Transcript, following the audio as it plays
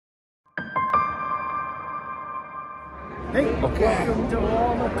Hey, welcome to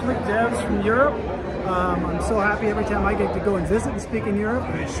all the Qlik devs from Europe. I'm so happy every time I get to go and visit and speak in Europe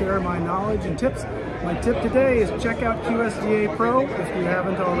and share my knowledge and tips. My tip today is check out QSDA Pro if you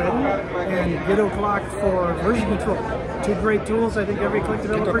haven't already, and Qlikophile for version control. Two great tools I think every Qlik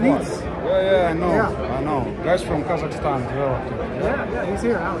developer needs. Yeah, I know. Yeah. I know. Guys from Kazakhstan developed it. Yeah, he's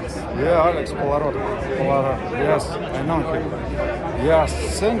here, Alex. Yeah, Alex Polarot. Yes, I know him.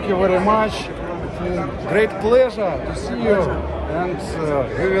 Yes, thank you very much. Great pleasure to see you, and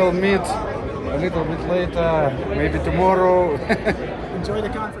we will meet a little bit later, maybe tomorrow. Enjoy the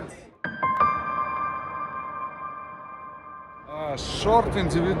conference. Short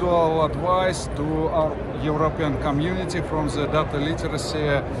individual advice to our European community from the data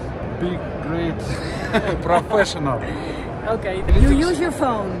literacy big, great professional. Okay, you use your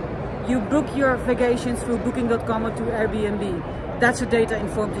phone, you book your vacations through booking.com or to Airbnb. That's a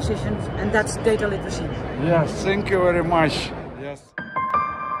data-informed decision, and that's data literacy. Yes, thank you very much. Yes.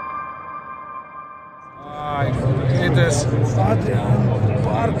 It is Adrian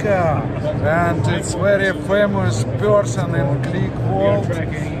Parker, and it's very famous person in QlikWorld.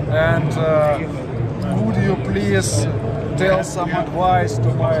 And could you please tell some advice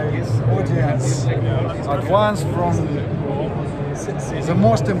to my audience? Advice from the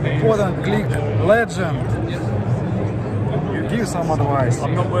most important Qlik legend. Give some advice.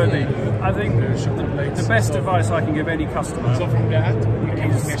 I'm not worthy. I think the best advice I can give any customer is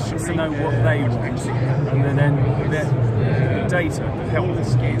to know what they want, and then let the data help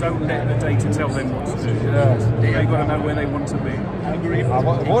them. Don't let the data tell them what to do. Yes. They've got to know where they want to be.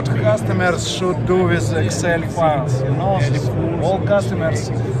 What customers should do with Excel files? You know, all customers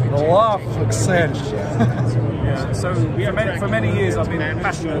love Excel. Yeah. So for many years I've been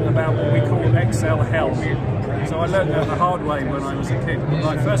passionate about what we call Excel hell. So I learned that the hard way when I was a kid.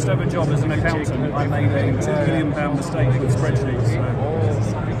 My first ever job as an accountant, I made a £2 million mistake with spreadsheets.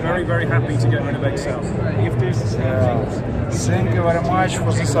 So very, very happy to get rid of Excel. Thank you very much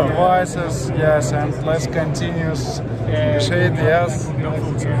for these advices. Yes, and let's continue. Appreciate, yes.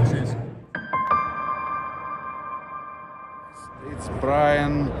 It's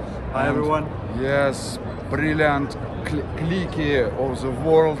Brian. Hi everyone. Yes, brilliant Qliki of the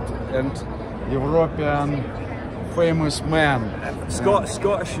world and European famous man.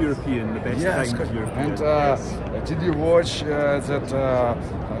 Scottish European, the best kind of European. And did you watch that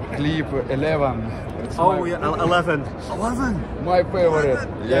clip 11? It's yeah, 11. 11? My favorite.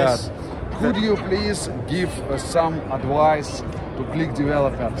 Yes. Could you please give some advice to Qlik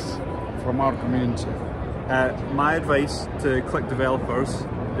developers from our community? My advice to Qlik developers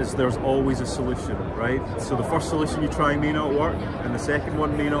is there's always a solution, right? So the first solution you try may not work, and the second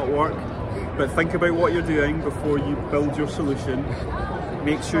one may not work. But think about what you're doing before you build your solution.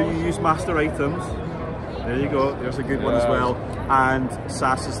 Make sure you use master items. There you go, there's a good one as well. And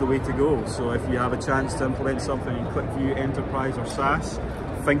SaaS is the way to go. So if you have a chance to implement something in QlikView Enterprise or SaaS,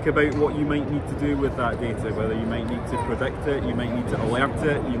 think about what you might need to do with that data, whether you might need to predict it, you might need to alert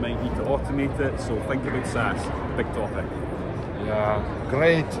it, you might need to automate it. So think about SaaS, big topic. Yeah,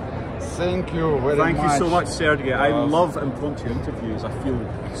 great. Thank you very much. Thank you so much, Sergey. I love impromptu interviews. I feel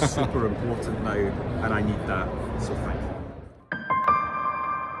super important now, and I need that. So thank you.